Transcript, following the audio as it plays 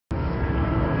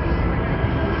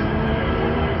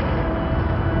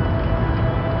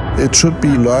it should be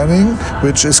learning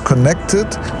which is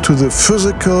connected to the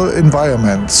physical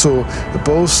environment. So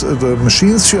both the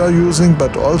machines you are using,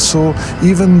 but also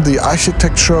even the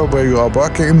architecture where you are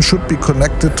working in should be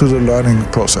connected to the learning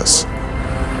process.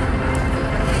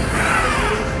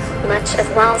 Much of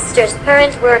Wahlster's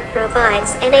current work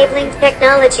provides enabling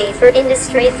technology for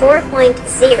Industry 4.0.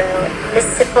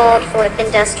 This so-called fourth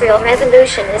industrial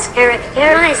revolution is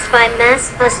characterized by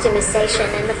mass customization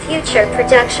and the future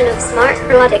production of smart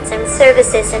products and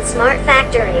services in smart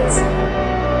factories.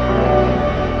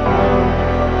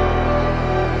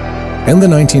 In the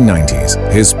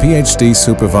 1990s, his PhD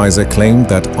supervisor claimed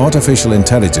that artificial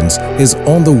intelligence is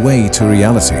on the way to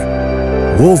reality.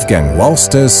 Wolfgang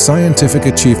Wahlster's scientific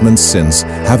achievements since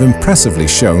have impressively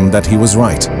shown that he was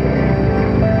right.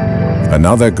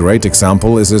 Another great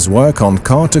example is his work on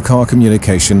car-to-car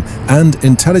communication and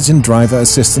intelligent driver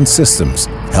assistance systems,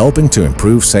 helping to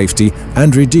improve safety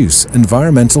and reduce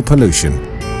environmental pollution.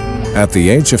 At the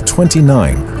age of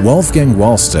 29, Wolfgang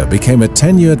Wahlster became a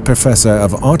tenured professor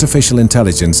of artificial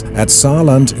intelligence at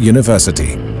Saarland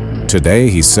University. Today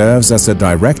he serves as the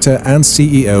director and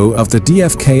CEO of the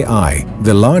DFKI,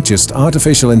 the largest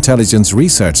artificial intelligence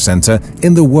research center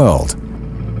in the world.